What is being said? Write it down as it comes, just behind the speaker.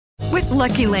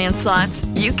Lucky Land Slots,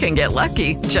 you can get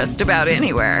lucky just about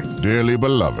anywhere. Dearly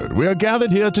beloved, we are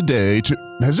gathered here today to...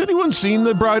 Has anyone seen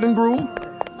the bride and groom?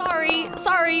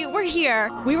 Sorry, we're here.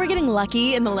 We were getting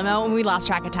lucky in the limo and we lost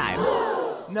track of time.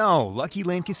 No, Lucky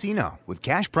Land Casino, with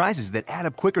cash prizes that add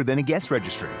up quicker than a guest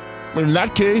registry. In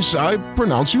that case, I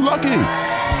pronounce you lucky.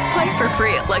 Play for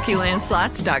free at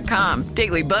LuckyLandSlots.com.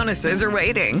 Daily bonuses are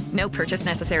waiting. No purchase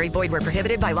necessary. Void where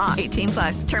prohibited by law.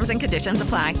 18+. Terms and conditions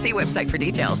apply. See website for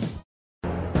details.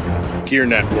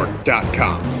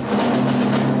 GearNetwork.com.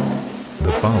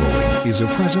 The following is a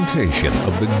presentation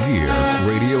of the Gear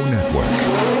Radio Network.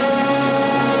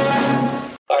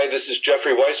 Hi, this is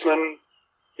Jeffrey Weissman.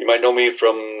 You might know me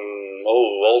from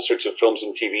all sorts of films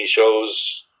and TV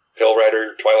shows. Pale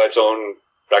Rider, Twilight Zone,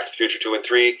 Back to the Future 2 and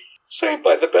 3, Saved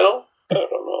by the Bell. I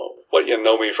don't know what you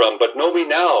know me from, but know me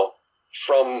now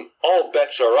from All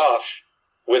Bets Are Off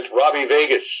with Robbie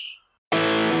Vegas.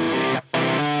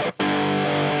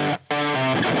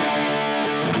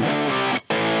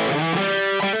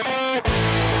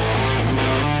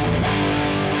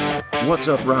 What's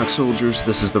up, rock soldiers?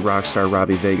 This is the rockstar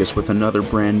Robbie Vegas with another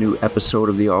brand new episode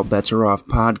of the All Bets Are Off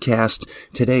podcast.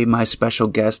 Today, my special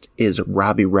guest is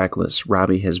Robbie Reckless.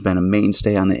 Robbie has been a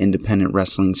mainstay on the independent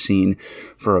wrestling scene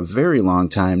for a very long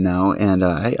time now, and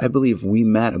I believe we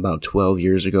met about 12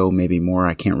 years ago, maybe more.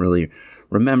 I can't really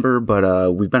remember,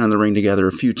 but we've been in the ring together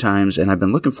a few times, and I've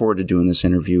been looking forward to doing this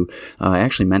interview. I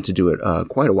actually meant to do it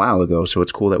quite a while ago, so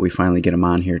it's cool that we finally get him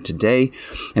on here today.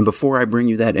 And before I bring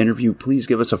you that interview, please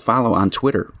give us a follow on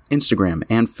Twitter, Instagram,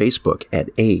 and Facebook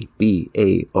at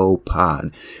ABAO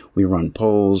Pod. We run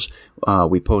polls.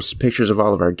 We post pictures of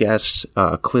all of our guests,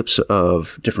 clips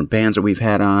of different bands that we've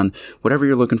had on. Whatever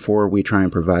you're looking for, we try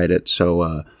and provide it.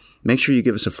 So make sure you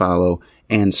give us a follow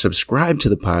and subscribe to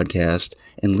the podcast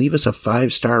and leave us a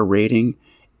 5-star rating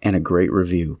and a great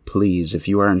review. Please, if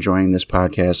you are enjoying this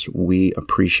podcast, we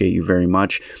appreciate you very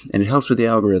much. And it helps with the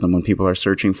algorithm when people are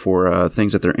searching for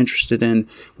things that they're interested in.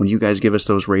 When you guys give us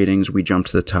those ratings, we jump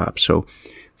to the top. So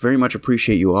very much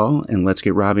appreciate you all, and let's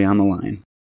get Robbie on the line.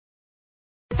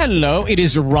 Hello, it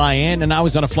is Ryan, and I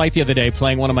was on a flight the other day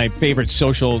playing one of my favorite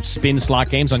social spin slot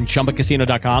games on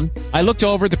ChumbaCasino.com. I looked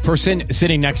over at the person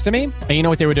sitting next to me, and you know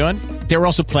what they were doing? They were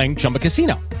also playing Chumba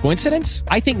Casino. Coincidence?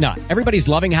 I think not. Everybody's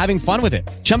loving having fun with it.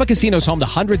 Chumba Casino is home to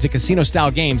hundreds of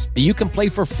casino-style games that you can play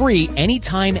for free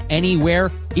anytime,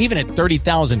 anywhere, even at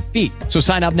 30,000 feet. So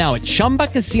sign up now at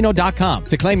ChumbaCasino.com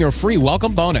to claim your free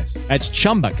welcome bonus. That's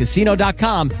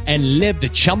ChumbaCasino.com and live the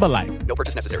Chumba life. No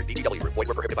purchase necessary. VGW. Void where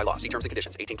prohibited by law. See terms and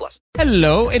conditions. 18+.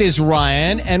 Hello, it is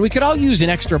Ryan, and we could all use an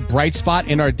extra bright spot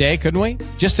in our day, couldn't we?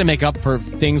 Just to make up for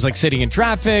things like sitting in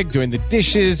traffic, doing the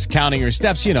dishes, counting your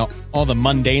steps, you know, all the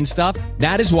mundane stuff.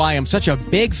 That is why I'm such a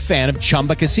big fan of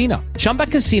Chumba Casino. Chumba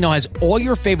Casino has all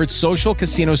your favorite social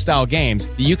casino-style games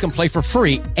that you can play for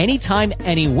free anytime,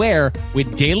 anywhere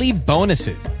with daily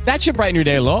bonuses. That should brighten your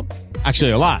day a little.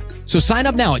 Actually, a lot. So sign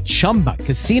up now at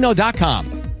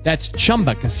ChumbaCasino.com. That's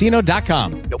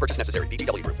ChumbaCasino.com. No purchase necessary.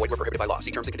 VGW. Void where prohibited by law. See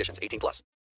terms and conditions. 18+.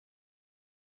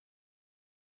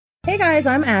 Hey guys,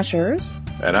 I'm Ashers.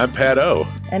 And I'm Pat O.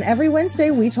 And every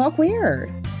Wednesday we talk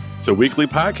weird. It's a weekly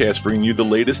podcast bringing you the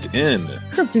latest in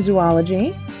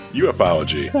cryptozoology,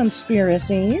 ufology,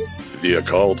 conspiracies, the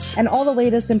occult, and all the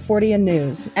latest in 40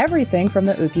 news. Everything from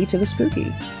the ooky to the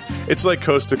spooky. It's like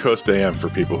Coast to Coast AM for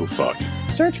people who fuck.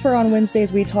 Search for On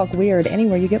Wednesdays We Talk Weird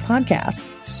anywhere you get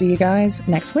podcasts. See you guys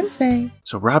next Wednesday.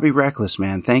 So Robbie Reckless,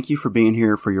 man, thank you for being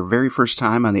here for your very first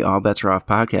time on the All Bets Are Off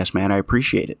podcast, man. I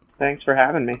appreciate it. Thanks for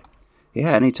having me.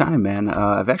 Yeah, anytime, man.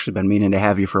 I've actually been meaning to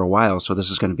have you for a while, so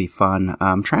this is going to be fun.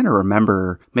 I'm trying to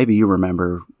remember, maybe you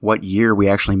remember, what year we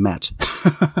actually met.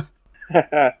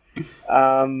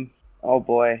 Oh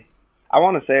boy. I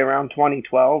want to say around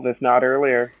 2012, if not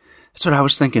earlier. That's what I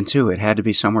was thinking too. It had to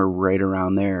be somewhere right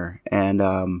around there. And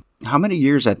how many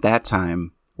years at that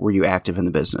time were you active in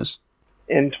the business?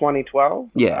 In 2012?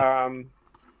 Yeah.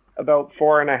 About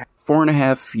 4.5.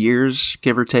 4.5 years,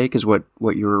 give or take, is what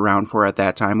you were around for at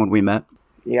that time when we met?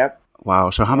 Yep.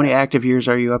 Wow. So how many active years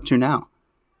are you up to now?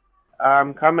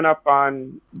 Coming up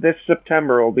on this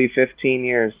September will be 15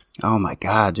 years. Oh my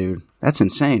God, dude. That's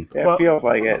insane. It feels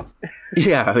like it.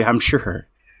 Yeah, I'm sure.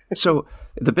 So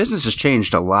the business has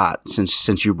changed a lot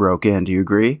since you broke in. Do you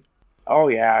agree? Oh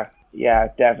yeah. Yeah,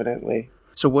 definitely.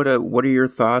 So what are your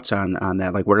thoughts on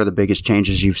that? Like, what are the biggest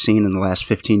changes you've seen in the last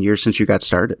 15 years since you got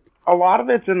started? A lot of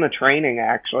it's in the training,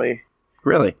 actually.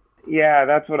 Really? Yeah,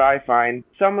 that's what I find.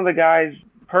 Some of the guys,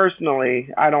 personally,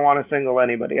 I don't want to single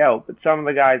anybody out, but some of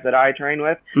the guys that I train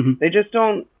with, they just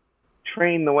don't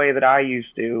train the way that I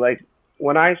used to. Like,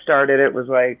 when I started, it was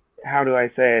like, how do I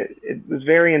say it? It was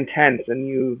very intense, and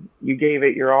you gave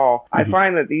it your all. I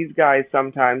find that these guys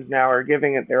sometimes now are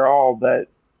giving it their all, but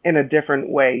in a different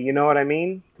way. You know what I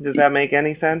mean? Does that make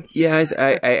any sense? Yeah,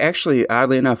 I actually,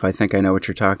 oddly enough, I think I know what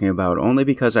you're talking about, only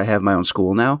because I have my own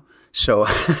school now. So,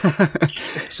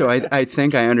 so I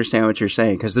think I understand what you're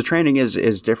saying, because the training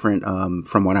is different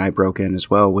from when I broke in as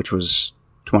well, which was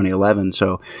 2011.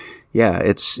 So, yeah,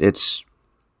 it's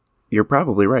you're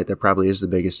probably right. That probably is the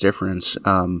biggest difference.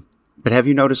 But have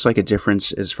you noticed like a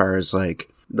difference as far as like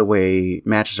the way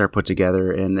matches are put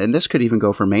together? And this could even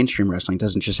go for mainstream wrestling. It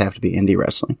doesn't just have to be indie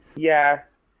wrestling. Yeah.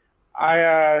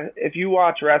 If you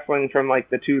watch wrestling from like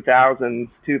the 2000s,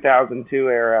 2002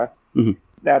 era,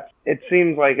 it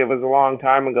seems like it was a long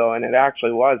time ago, and it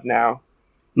actually was now.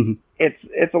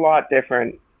 It's a lot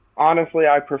different. Honestly,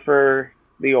 I prefer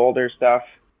the older stuff.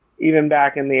 Even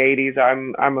back in the 80s,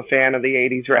 I'm a fan of the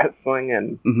 80s wrestling,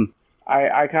 and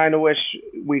I kind of wish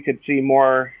we could see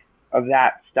more of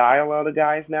that style out of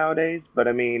guys nowadays. But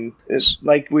I mean, it's,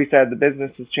 like we said, the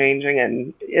business is changing,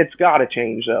 and it's got to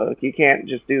change though. Like, you can't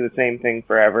just do the same thing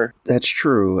forever. That's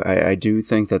true. I do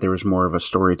think that there was more of a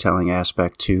storytelling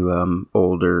aspect to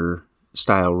older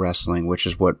style wrestling, which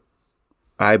is what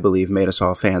I believe made us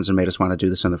all fans and made us want to do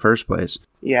this in the first place.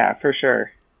 Yeah, for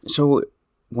sure. So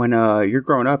when you're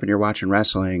growing up and you're watching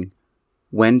wrestling,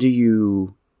 when do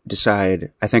you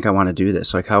decide, I think I want to do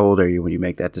this? Like, how old are you when you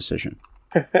make that decision?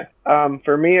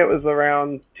 For me, it was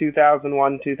around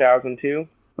 2001, 2002.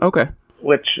 Okay.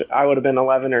 Which I would have been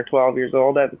 11 or 12 years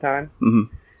old at the time.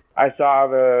 I saw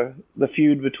the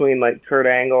feud between like Kurt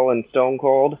Angle and Stone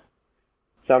Cold,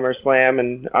 SummerSlam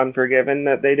and Unforgiven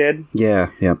that they did. Yeah.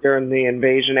 During the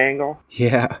Invasion angle.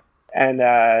 Yeah. And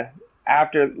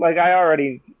after, like,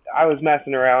 I was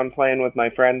messing around playing with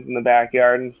my friends in the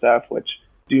backyard and stuff, which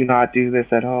do not do this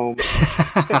at home.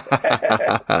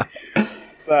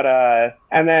 But,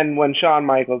 and then when Shawn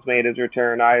Michaels made his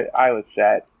return, I was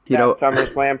set.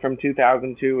 SummerSlam from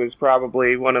 2002 was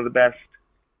probably one of the best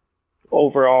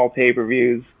overall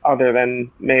pay-per-views, other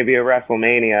than maybe a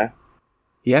WrestleMania.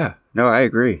 Yeah, no, I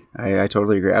agree. I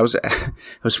totally agree. It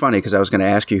was funny because I was going to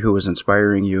ask you who was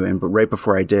inspiring you, but right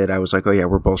before I did, I was like, oh yeah,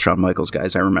 we're both Shawn Michaels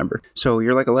guys, I remember. So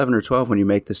you're like 11 or 12 when you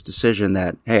make this decision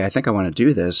that, hey, I think I want to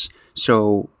do this.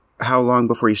 So how long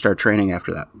before you start training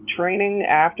after that? Training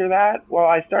after that? Well,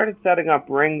 I started setting up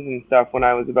rings and stuff when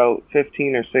I was about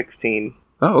 15 or 16.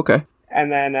 Oh, okay.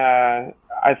 And then I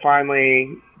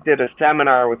finally did a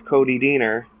seminar with Cody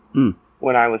Deaner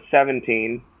when I was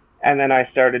 17. And then I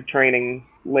started training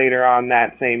later on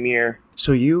that same year.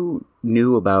 So you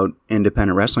knew about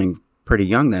independent wrestling pretty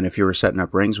young then, if you were setting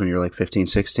up rings when you were like 15,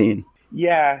 16.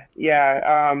 Yeah.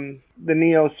 The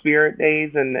Neo Spirit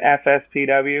days and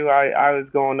FSPW, I was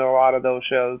going to a lot of those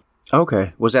shows.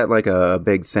 Okay. Was that like a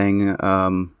big thing?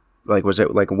 Like, was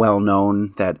it like well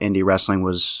known that indie wrestling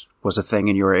was a thing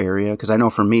in your area? Because I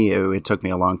know for me, it took me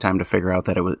a long time to figure out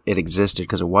that it existed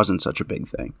because it wasn't such a big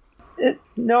thing.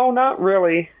 No, not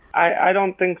really. I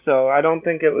don't think so. I don't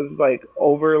think it was like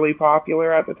overly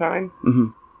popular at the time.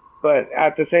 But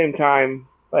at the same time,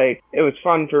 like, it was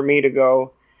fun for me to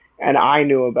go, and I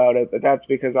knew about it, but that's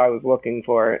because I was looking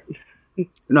for it.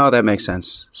 No, that makes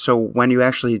sense. So when you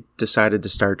actually decided to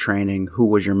start training, who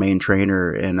was your main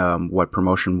trainer, and what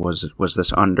promotion was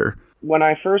this under? When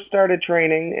I first started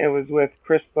training, it was with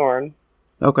Chris Thorne.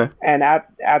 Okay. And at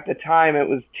the time, it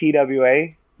was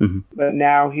TWA. But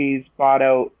now he's bought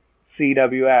out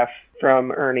CWF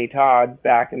from Ernie Todd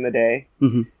back in the day.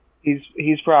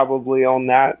 He's probably owned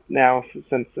that now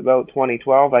since about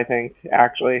 2012, I think,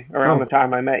 actually, around the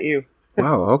time I met you.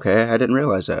 Wow, okay. I didn't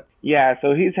realize that. Yeah,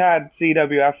 so he's had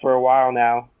CWF for a while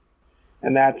now,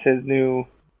 and that's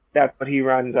what he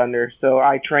runs under. So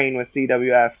I train with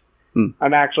CWF.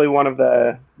 I'm actually one of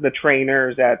the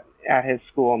trainers at his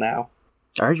school now.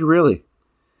 Are you really?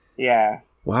 Yeah.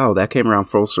 Wow, that came around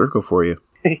full circle for you.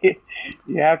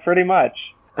 Yeah, pretty much.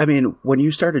 I mean, when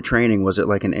you started training, was it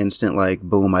like an instant, like,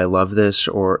 boom, I love this,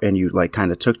 and you like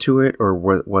kind of took to it, or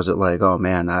was it like, oh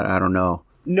man, I don't know?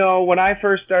 No, when I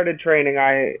first started training,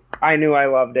 I knew I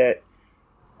loved it.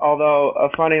 Although a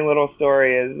funny little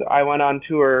story is I went on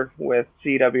tour with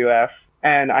CWF,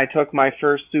 and I took my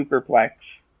first superplex,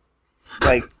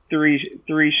 like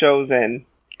three shows in.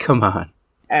 Come on.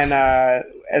 And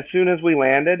as soon as we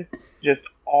landed, just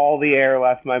all the air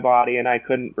left my body, and I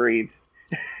couldn't breathe.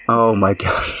 Oh my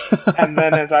God. And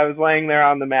then as I was laying there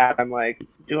on the mat, I'm like,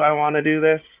 do I want to do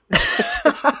this?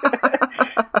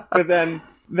 But then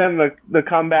the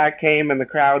comeback came and the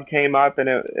crowd came up, and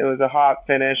it was a hot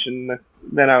finish, and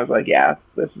then I was like, yeah,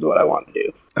 this is what I want to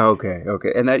do. Okay.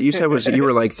 And that you said you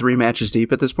were like 3 matches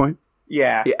deep at this point?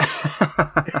 Yeah.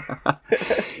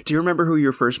 Do you remember who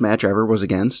your first match ever was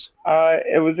against?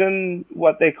 It was in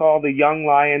what they call the Young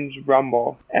Lions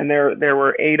Rumble, and there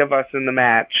were 8 of us in the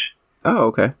match. Oh,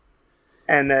 okay.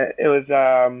 And it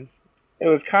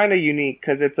was kind of unique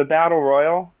because it's a battle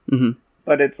royal,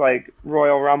 but it's like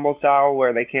Royal Rumble style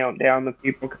where they count down the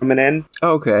people coming in.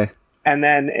 Okay. And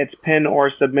then it's pin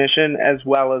or submission as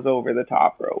well as over the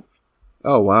top rope.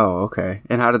 Oh, wow. Okay.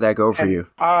 And how did that go for you?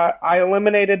 I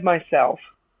eliminated myself.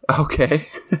 Okay.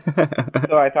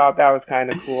 So I thought that was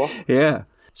kind of cool. Yeah.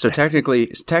 So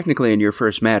technically in your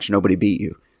first match, nobody beat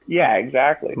you. Yeah,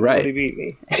 exactly. Right. Nobody beat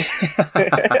me.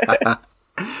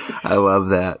 I love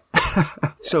that.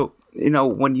 So,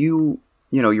 when you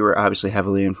were obviously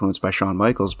heavily influenced by Shawn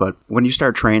Michaels, but when you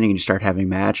start training and you start having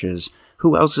matches,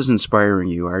 who else is inspiring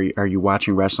you? Are you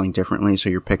watching wrestling differently, so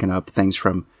you're picking up things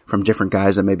from different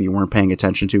guys that maybe you weren't paying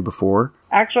attention to before?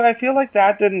 Actually, I feel like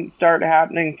that didn't start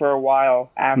happening for a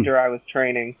while after I was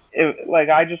training.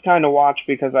 I just kind of watch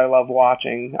because I love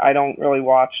watching. I don't really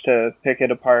watch to pick it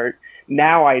apart.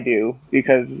 Now I do,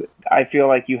 because I feel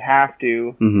like you have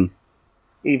to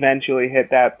eventually hit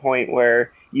that point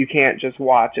where you can't just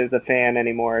watch as a fan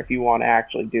anymore if you want to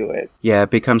actually do it. Yeah,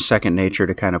 it becomes second nature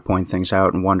to kind of point things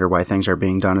out and wonder why things are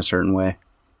being done a certain way.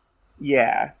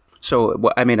 Yeah. So,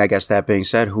 I mean, I guess that being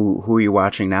said, who are you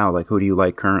watching now? Like, who do you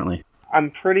like currently?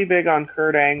 I'm pretty big on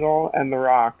Kurt Angle and The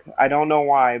Rock. I don't know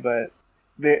why, but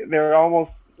they're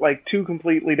almost like 2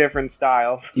 completely different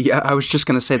styles. Yeah, I was just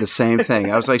going to say the same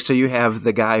thing. I was like, so you have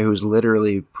the guy who's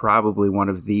literally probably one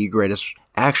of the greatest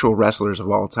actual wrestlers of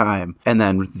all time, and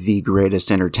then the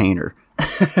greatest entertainer.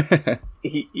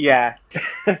 Yeah.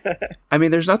 I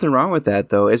mean, there's nothing wrong with that,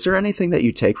 though. Is there anything that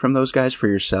you take from those guys for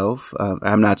yourself?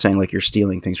 I'm not saying like you're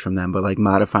stealing things from them, but like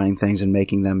modifying things and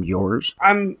making them yours?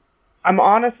 I'm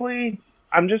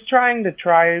just trying to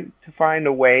find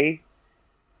a way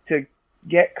to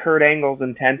get Kurt Angle's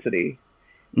intensity.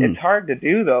 It's hard to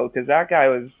do, though, because that guy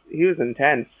was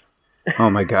intense. Oh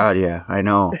my God, yeah, I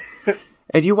know.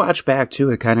 And you watch back, too,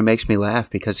 it kind of makes me laugh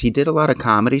because he did a lot of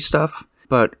comedy stuff,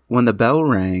 but when the bell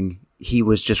rang, he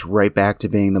was just right back to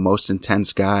being the most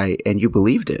intense guy, and you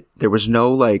believed it. There was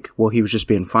no like, well, he was just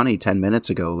being funny 10 minutes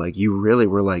ago. Like, you really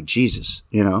were like, Jesus,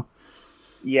 you know?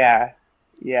 Yeah.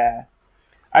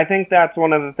 I think that's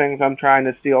one of the things I'm trying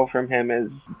to steal from him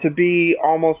is to be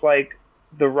almost like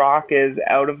The Rock is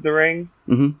out of the ring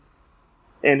in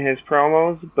his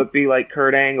promos, but be like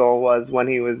Kurt Angle was when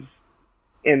he was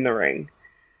in the ring.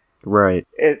 Right.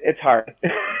 It's hard.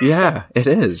 Yeah, it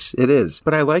is. It is.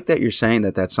 But I like that you're saying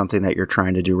that that's something that you're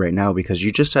trying to do right now, because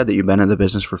you just said that you've been in the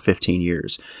business for 15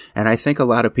 years. And I think a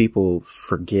lot of people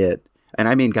forget, and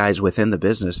I mean guys within the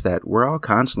business, that we're all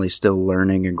constantly still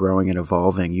learning and growing and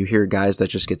evolving. You hear guys that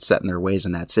just get set in their ways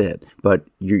and that's it. But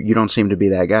you don't seem to be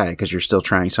that guy because you're still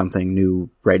trying something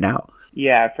new right now.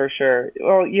 Yeah, for sure.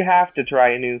 Well, you have to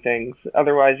try new things,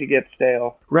 otherwise you get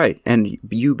stale. Right, and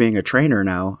you being a trainer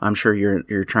now, I'm sure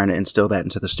you're trying to instill that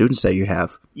into the students that you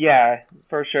have. Yeah,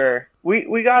 for sure.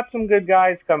 We got some good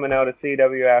guys coming out of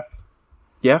CWF.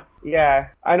 Yeah? Yeah,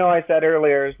 I know I said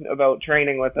earlier about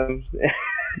training with them.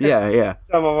 Yeah.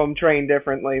 Some of them train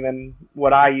differently than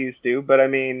what I used to, but I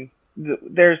mean,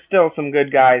 there's still some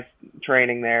good guys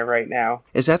training there right now.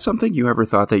 Is that something you ever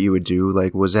thought that you would do?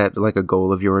 Like, was that like a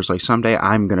goal of yours? Like, someday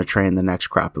I'm going to train the next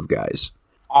crop of guys?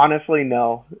 Honestly,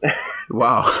 no.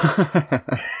 Wow.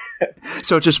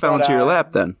 So it just fell into your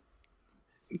lap then?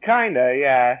 Kinda,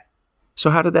 yeah. So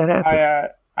how did that happen?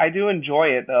 I do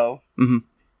enjoy it, though. Mm-hmm.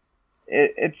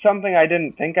 It's something I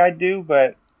didn't think I'd do,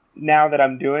 but now that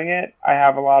I'm doing it, I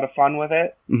have a lot of fun with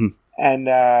it. Mm-hmm. And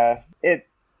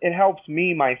it helps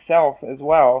me myself as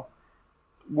well,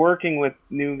 working with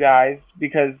new guys,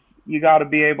 because you got to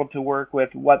be able to work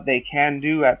with what they can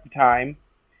do at the time,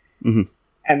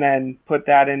 and then put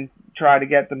that in, try to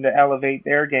get them to elevate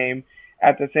their game.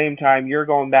 At the same time, you're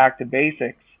going back to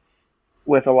basics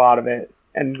with a lot of it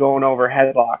and going over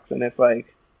headlocks. And it's like,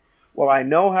 well, I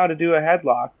know how to do a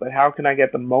headlock, but how can I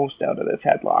get the most out of this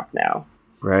headlock now?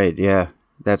 Right, yeah.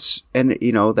 And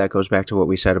that goes back to what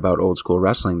we said about old school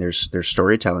wrestling. There's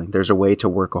storytelling. There's a way to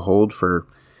work a hold for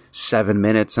 7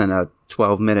 minutes in a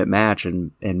 12-minute match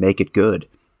and make it good.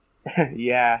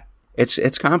 Yeah.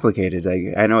 It's complicated.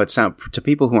 I know it's not, to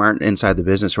people who aren't inside the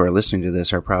business who are listening to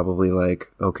this are probably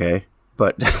like, okay.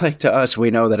 But like to us, we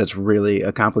know that it's really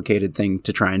a complicated thing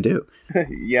to try and do.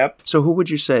 Yep. So who would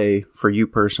you say, for you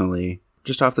personally,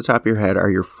 just off the top of your head,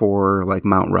 are your 4 like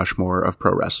Mount Rushmore of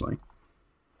pro wrestling?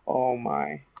 Oh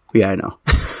my. Yeah, I know.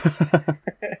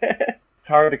 It's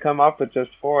hard to come up with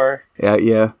just 4.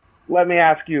 Yeah. Let me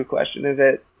ask you a question. Is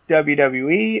it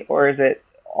WWE or is it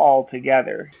all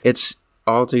together? It's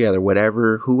all together,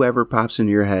 whoever pops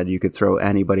into your head, you could throw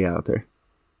anybody out there.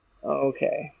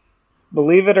 Okay.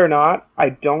 Believe it or not, I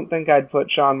don't think I'd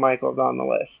put Shawn Michaels on the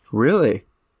list. Really?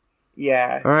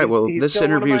 Yeah. All right, well, this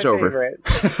interview's over.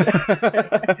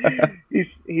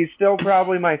 He's still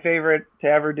probably my favorite to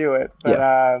ever do it.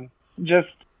 But just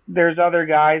there's other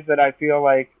guys that I feel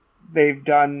like they've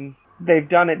done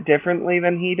it differently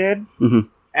than he did. Mm-hmm.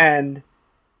 And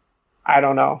I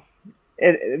don't know.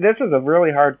 This is a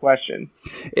really hard question.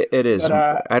 It is.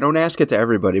 But, I don't ask it to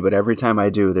everybody, but every time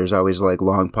I do, there's always like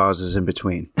long pauses in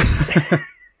between.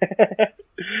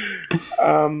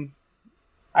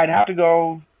 I'd have to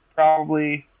go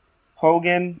probably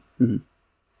Hogan, mm-hmm.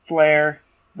 Flair,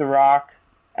 The Rock,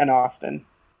 and Austin.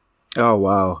 Oh,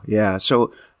 wow. Yeah.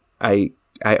 So I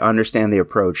understand the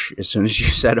approach. As soon as you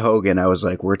said Hogan, I was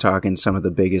like, we're talking some of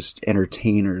the biggest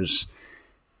entertainers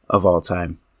of all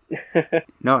time.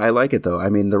 No, I like it, though. I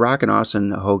mean, The Rock and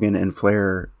Austin, Hogan, and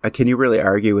Flair, can you really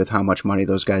argue with how much money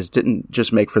those guys didn't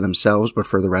just make for themselves, but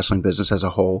for the wrestling business as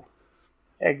a whole?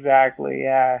 Exactly,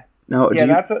 yeah. No,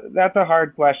 that's a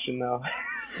hard question, though.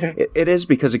 It is,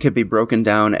 because it could be broken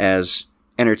down as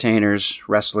entertainers,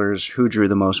 wrestlers, who drew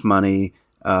the most money.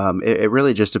 It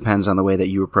really just depends on the way that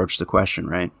you approach the question,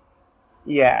 right?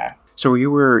 Yeah. So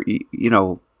you were,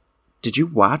 did you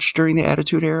watch during the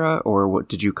Attitude Era, or what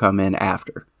did you come in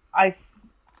after?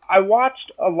 I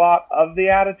watched a lot of the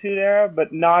Attitude Era,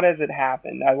 but not as it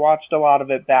happened. I watched a lot of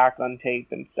it back on tape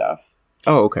and stuff.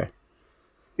 Oh, okay.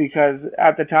 Because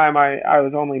at the time I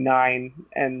was only 9,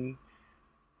 and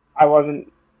I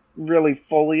wasn't really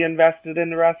fully invested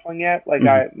in wrestling yet. Like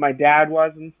my dad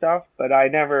was and stuff, but I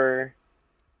never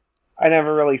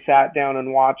really sat down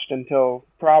and watched until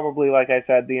probably, like I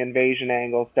said, the Invasion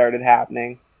angle started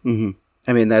happening. Mm-hmm.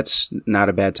 I mean, that's not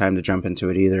a bad time to jump into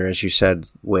it either. As you said,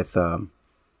 with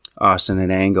Austin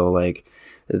and Angle, like,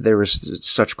 there was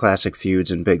such classic feuds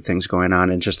and big things going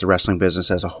on in just the wrestling business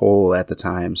as a whole at the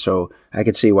time. So I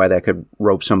could see why that could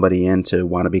rope somebody in to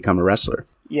want to become a wrestler.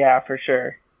 Yeah, for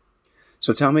sure.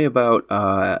 So tell me about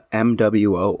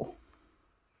MWO.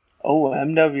 Oh,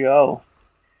 MWO.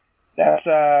 That's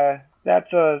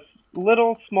a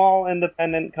little small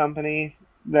independent company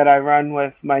that I run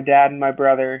with my dad and my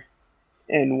brother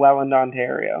in Welland,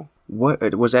 Ontario.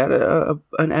 What was that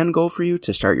an end goal for you,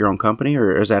 to start your own company,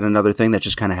 or is that another thing that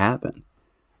just kind of happened?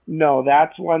 No,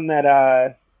 that's one that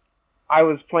I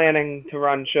was planning to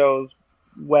run shows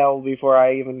well before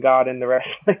I even got into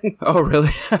wrestling. Oh,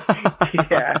 really?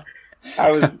 Yeah.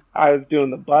 I was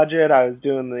doing the budget, I was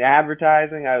doing the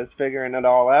advertising, I was figuring it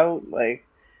all out, like.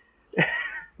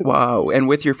 Wow. And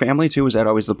with your family too, was that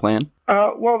always the plan?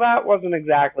 Well, that wasn't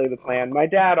exactly the plan. My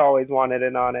dad always wanted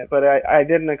in on it, but I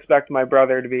didn't expect my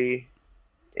brother to be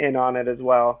in on it as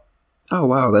well. Oh,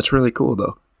 wow. That's really cool,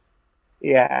 though.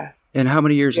 Yeah. And how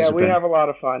many years has it been? Yeah, we have a lot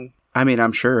of fun. I mean,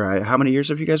 I'm sure. How many years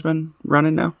have you guys been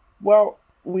running now? Well,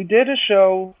 we did a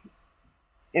show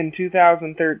in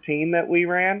 2013 that we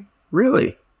ran.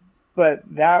 Really? But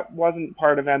that wasn't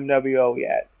part of MWO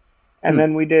yet. And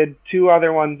then we did 2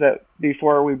 other ones that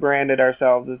before we branded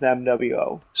ourselves as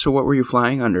MWO. So what were you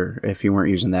flying under if you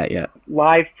weren't using that yet?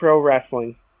 Live Pro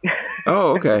Wrestling.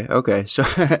 Oh, okay, okay. So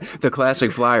the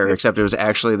classic flyer, except it was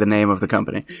actually the name of the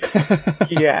company.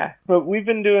 Yeah, but we've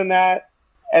been doing that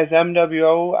as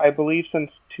MWO, I believe,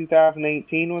 since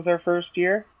 2018 was our first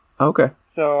year. Okay.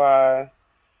 So,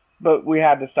 but we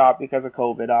had to stop because of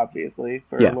COVID, obviously,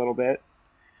 for a little bit.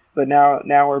 But now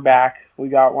we're back. We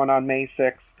got one on May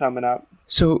 6th coming up.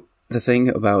 So the thing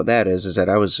about that is that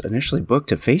I was initially booked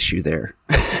to face you there.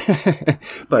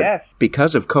 But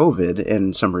because of COVID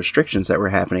and some restrictions that were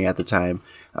happening at the time,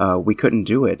 we couldn't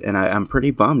do it. And I'm pretty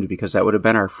bummed because that would have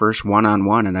been our first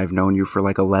one-on-one, and I've known you for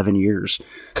like 11 years.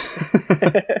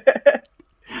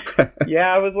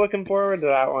 Yeah, I was looking forward to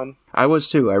that one. I was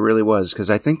too. I really was, because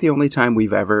I think the only time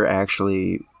we've ever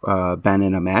actually been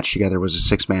in a match together was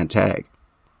a 6-man tag.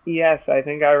 Yes, I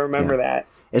think I remember that.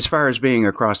 As far as being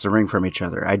across the ring from each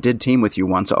other, I did team with you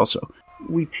once also.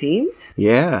 We teamed?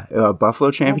 Yeah, Buffalo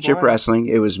Championship Wrestling.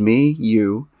 It was me,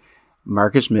 you,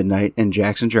 Marcus Midnight, and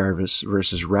Jackson Jarvis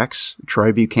versus Rex,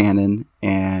 Troy Buchanan,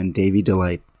 and Davey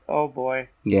Delight. Oh boy.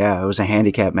 Yeah, it was a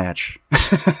handicap match.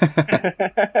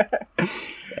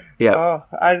 Yeah. Oh,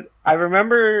 I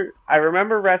remember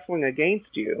wrestling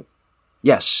against you.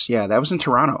 Yes, yeah, that was in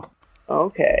Toronto.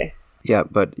 Okay. Yeah,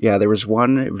 but yeah, there was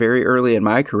one very early in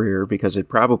my career, because it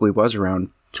probably was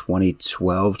around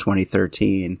 2012,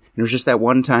 2013. It was just that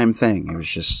one-time thing. It was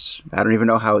just, I don't even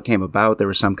know how it came about. There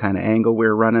was some kind of angle we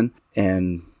were running,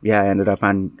 and yeah, I ended up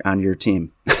on your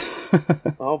team.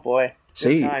 Oh boy.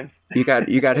 See, you got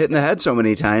hit in the head so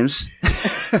many times.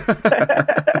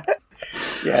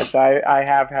 Yes, I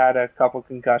have had a couple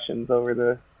concussions over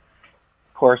the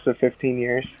course of 15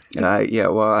 years. Yeah,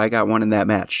 well, I got one in that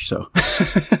match, so.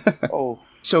 Oh.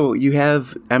 So you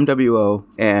have MWO,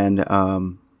 and,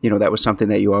 that was something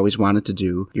that you always wanted to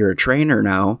do. You're a trainer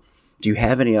now. Do you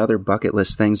have any other bucket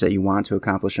list things that you want to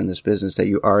accomplish in this business that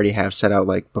you already have set out,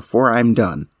 like, before I'm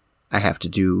done, I have to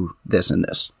do this and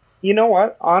this? You know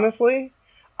what? Honestly,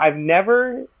 I've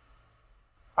never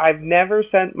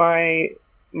sent my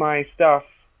stuff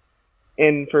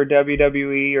in for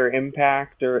WWE or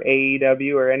Impact or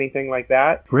AEW or anything like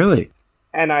that. Really?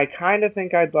 And I kind of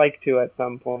think I'd like to at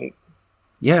some point.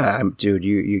 Yeah, dude,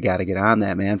 you got to get on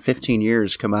that, man. 15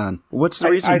 years, come on. What's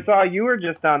the reason? I saw you were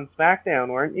just on SmackDown,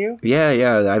 weren't you?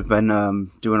 Yeah. I've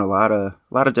been doing a lot of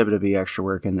WWE extra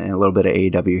work and a little bit of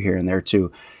AEW here and there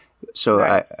too. So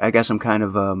right. I guess I'm kind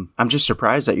of I'm just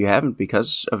surprised that you haven't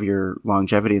because of your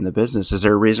longevity in the business. Is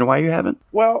there a reason why you haven't?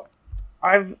 Well,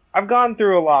 I've gone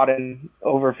through a lot in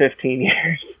over 15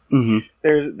 years. Mm-hmm.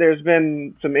 There's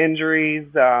been some injuries,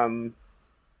 some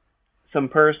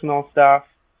personal stuff.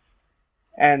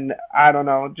 And I don't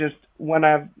know, just when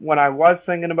I was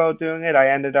thinking about doing it,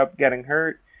 I ended up getting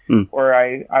hurt, or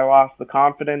I lost the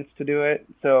confidence to do it.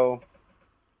 So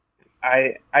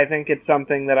I think it's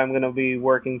something that I'm going to be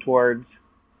working towards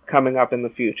coming up in the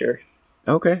future.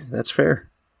 Okay, that's fair.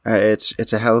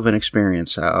 It's a hell of an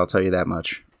experience, I'll tell you that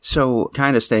much. So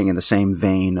kind of staying in the same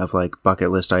vein of like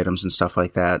bucket list items and stuff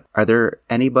like that, are there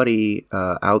anybody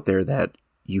out there that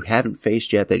you haven't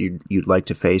faced yet that you'd like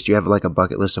to face? Do you have like a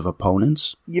bucket list of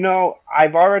opponents?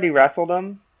 I've already wrestled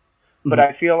him, but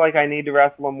I feel like I need to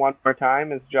wrestle him one more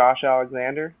time. Is Josh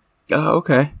Alexander? Oh,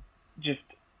 okay. Just,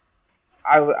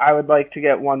 I would like to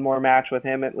get one more match with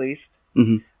him at least.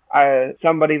 Mm-hmm.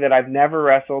 Somebody that I've never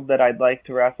wrestled that I'd like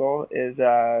to wrestle is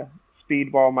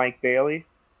Speedball Mike Bailey.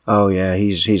 Oh yeah,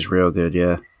 he's real good.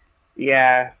 Yeah.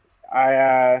 Yeah,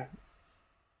 I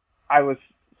was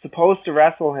supposed to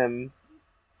wrestle him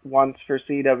once for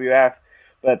CWF,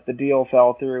 but the deal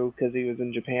fell through because he was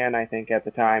in Japan, I think, at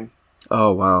the time.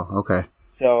 Oh wow, okay.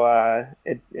 So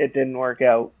it didn't work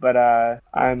out, but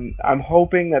I'm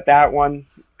hoping that one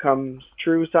comes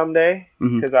true someday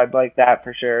because I'd like that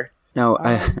for sure. Now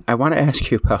I want to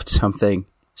ask you about something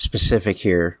specific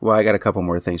here. Well, I got a couple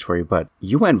more things for you, but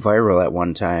you went viral at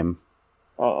one time.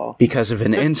 Uh-oh. Because of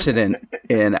an incident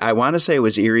in, I want to say it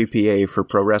was Erie, PA for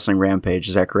Pro Wrestling Rampage.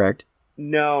 Is that correct?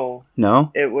 No.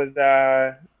 No? It was,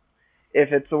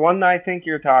 if it's the one I think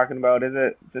you're talking about, is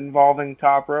it involving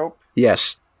top rope?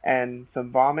 Yes. And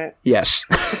some vomit? Yes.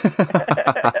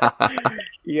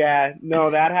 Yeah,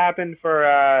 no, that happened for,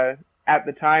 at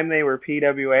the time they were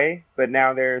PWA, but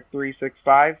now they're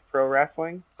 365 Pro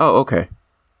Wrestling. Oh, okay.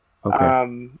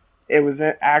 Okay. It was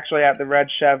actually at the Red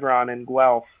Chevron in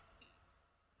Guelph.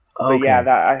 Okay. But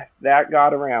yeah, that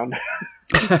got around.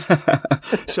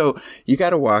 So you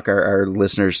got to walk our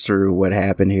listeners through what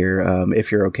happened here,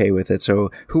 if you're okay with it.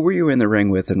 So who were you in the ring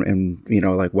with, and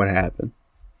like what happened?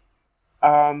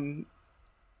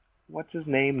 What's his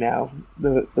name now?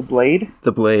 The Blade?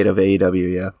 The Blade of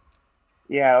AEW, yeah.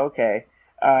 Yeah, okay.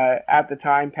 At the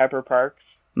time, Pepper Parks.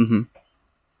 Mm-hmm.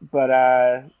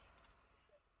 But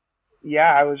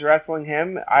yeah, I was wrestling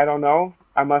him. I don't know.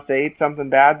 I must have ate something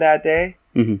bad that day.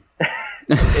 Mm-hmm.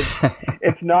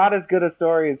 It's not as good a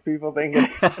story as people think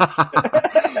it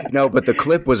is. No, but the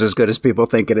clip was as good as people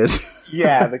think it is.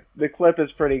 Yeah, the clip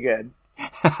is pretty good.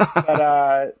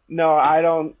 But no, I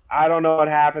don't know what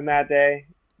happened that day.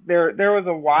 There was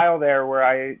a while there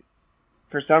where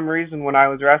for some reason when I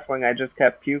was wrestling, I just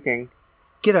kept puking.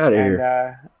 Get out of here.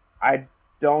 And I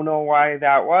don't know why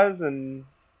that was,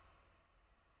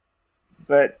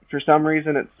 but for some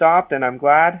reason it stopped, and I'm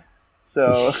glad.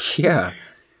 So yeah.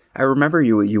 I remember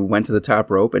you went to the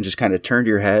top rope and just kind of turned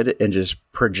your head and just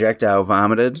projectile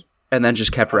vomited and then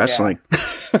just kept wrestling.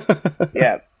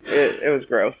 Yeah, it was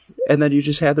gross. And then you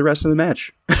just had the rest of the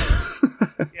match.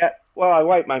 Yeah, well, I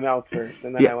wiped my mouth first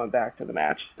and then I went back to the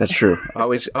match. That's true.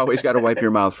 Always got to wipe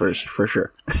your mouth first, for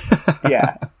sure.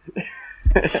 Yeah.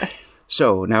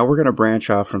 So now we're going to branch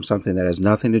off from something that has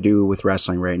nothing to do with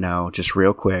wrestling right now, just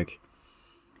real quick.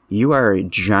 You are a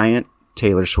giant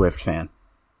Taylor Swift fan.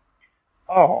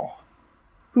 Oh,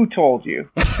 who told you?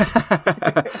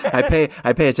 I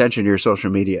pay attention to your social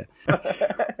media.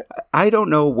 I don't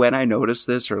know when I noticed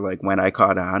this or like when I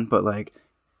caught on, but like,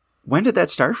 when did that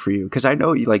start for you? Because I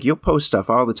know you'll post stuff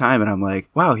all the time, and I'm like,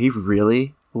 wow, he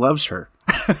really loves her.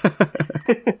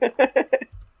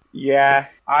 Yeah,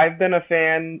 I've been a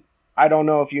fan. I don't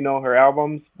know if you know her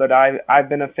albums, but I've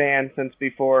been a fan since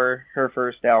before her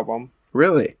first album.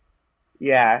 Really?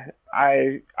 Yeah,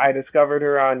 I discovered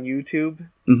her on YouTube,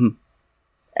 mm-hmm.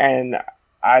 and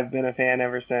I've been a fan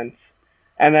ever since.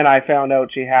 And then I found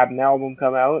out she had an album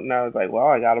come out, and I was like, well,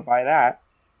 I got to buy that.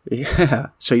 Yeah.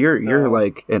 So you're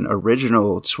like an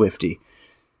original Swiftie.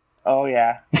 Oh,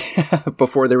 yeah.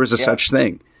 Before there was a such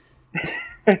thing.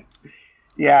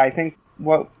 Yeah, I think,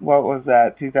 what was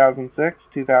that, 2006,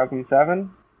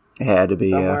 2007? It had to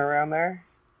be, somewhere around there.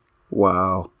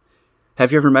 Wow.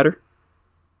 Have you ever met her?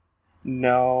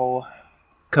 No.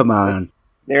 Come on.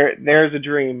 There's a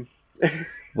dream.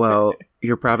 Well,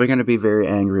 you're probably going to be very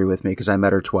angry with me because I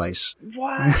met her twice.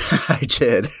 What? I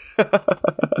did.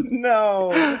 No.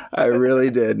 I really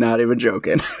did. Not even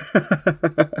joking.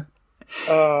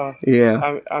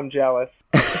 Yeah. I'm jealous.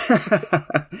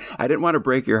 I didn't want to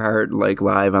break your heart like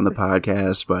live on the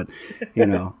podcast, but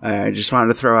I just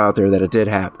wanted to throw out there that it did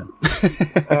happen.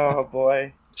 Oh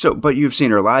boy. So, but you've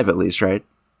seen her live at least, right?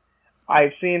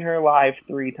 I've seen her live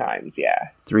 3 times, yeah.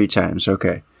 3 times,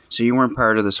 okay. So you weren't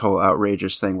part of this whole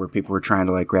outrageous thing where people were trying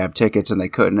to like grab tickets and they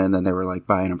couldn't, and then they were like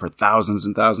buying them for thousands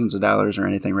and thousands of dollars or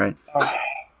anything, right? Oh,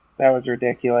 that was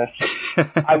ridiculous.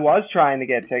 I was trying to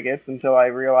get tickets until I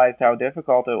realized how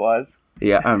difficult it was.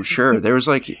 Yeah, I'm sure. There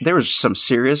was some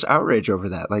serious outrage over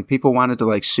that. Like people wanted to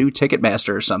like sue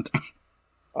Ticketmaster or something.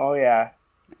 Oh yeah.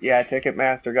 Yeah,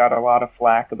 Ticketmaster got a lot of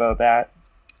flack about that.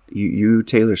 You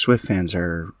Taylor Swift fans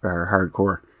are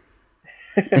hardcore.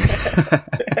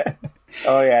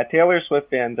 Oh yeah, Taylor Swift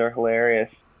fans are hilarious.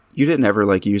 You didn't ever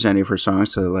like use any of her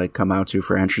songs to like come out to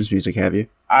for entrance music, have you?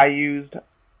 I used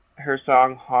her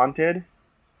song "Haunted,"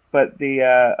 but the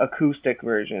acoustic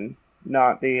version,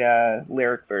 not the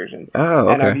lyric version. Oh,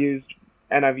 okay.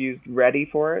 And I've used "Ready"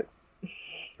 for it.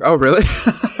 Oh, really?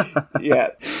 Yeah.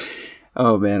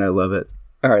 Oh man, I love it.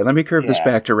 All right, let me curve this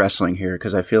back to wrestling here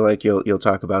because I feel like you'll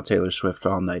talk about Taylor Swift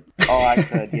all night. Oh, I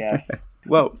could, yes.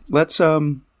 Well, let's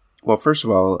Well, first of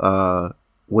all,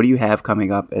 what do you have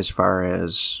coming up as far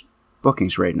as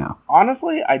bookings right now?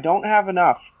 Honestly, I don't have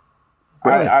enough.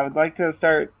 Really? I would like to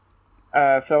start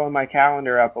filling my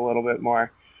calendar up a little bit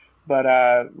more. But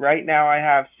right now I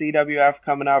have CWF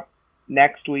coming up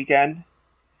next weekend.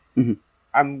 Mm-hmm.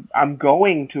 I'm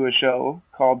going to a show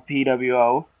called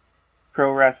PWO,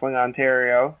 Pro Wrestling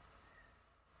Ontario.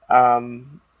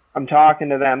 I'm talking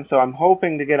to them, so I'm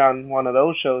hoping to get on one of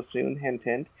those shows soon, hint,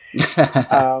 hint.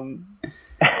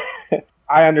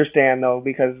 I understand though,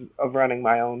 because of running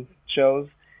my own shows,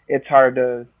 it's hard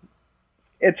to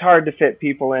fit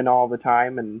people in all the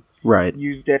time and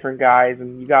use different guys,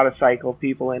 and you got to cycle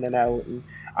people in and out, and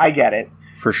I get it.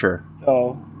 For sure.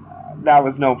 So that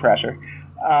was no pressure.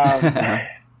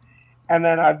 And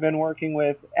then I've been working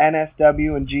with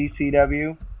NSW and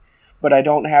GCW, but I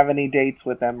don't have any dates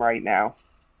with them right now.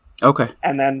 Okay.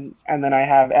 And then I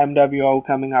have MWO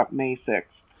coming up May 6th.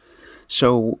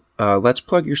 So let's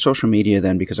plug your social media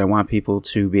then, because I want people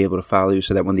to be able to follow you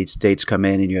so that when these dates come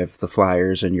in and you have the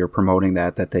flyers and you're promoting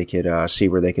that they could see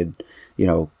where they could,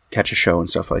 catch a show and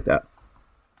stuff like that.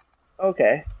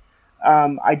 Okay.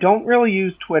 I don't really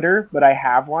use Twitter, but I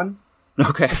have one.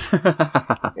 Okay.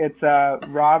 It's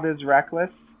Robbie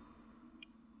Reckless.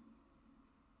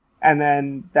 And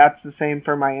then that's the same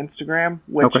for my Instagram,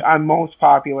 which I'm most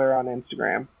popular on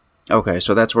Instagram. Okay,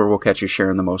 so that's where we'll catch you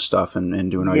sharing the most stuff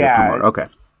and doing all your promoting. Okay.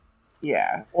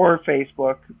 Yeah, or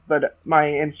Facebook, but my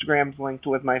Instagram's linked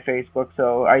with my Facebook,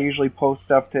 so I usually post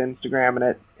stuff to Instagram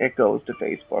and it goes to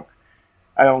Facebook.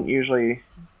 I don't usually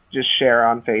just share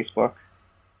on Facebook.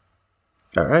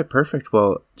 All right, perfect.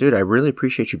 Well, dude, I really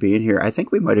appreciate you being here. I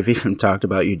think we might have even talked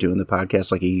about you doing the podcast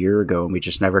like a year ago, and we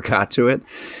just never got to it.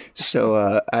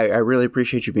 So I really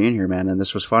appreciate you being here, man, and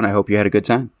this was fun. I hope you had a good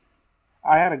time.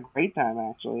 I had a great time,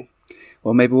 actually.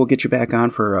 Well, maybe we'll get you back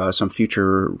on for some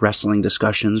future wrestling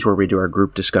discussions where we do our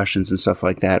group discussions and stuff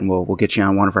like that, and we'll get you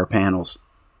on one of our panels.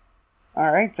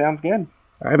 All right, sounds good.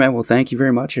 All right, man. Well, thank you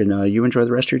very much, and you enjoy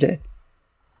the rest of your day.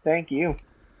 Thank you.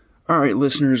 All right,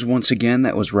 listeners, once again,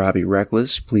 that was Robbie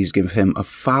Reckless. Please give him a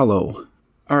follow.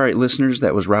 All right, listeners,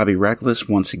 that was Robbie Reckless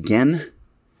once again.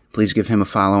 Please give him a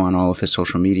follow on all of his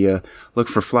social media. Look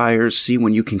for flyers, see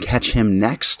when you can catch him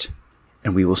next,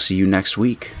 and we will see you next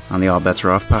week on the All Bets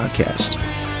Are Off podcast.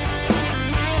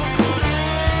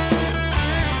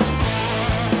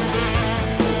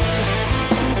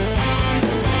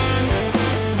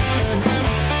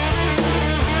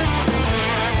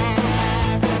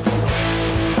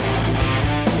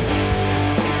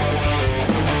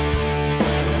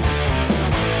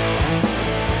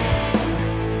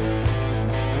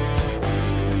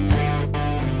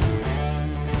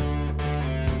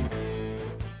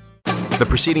 The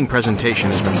preceding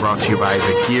presentation has been brought to you by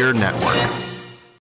the Gear Network.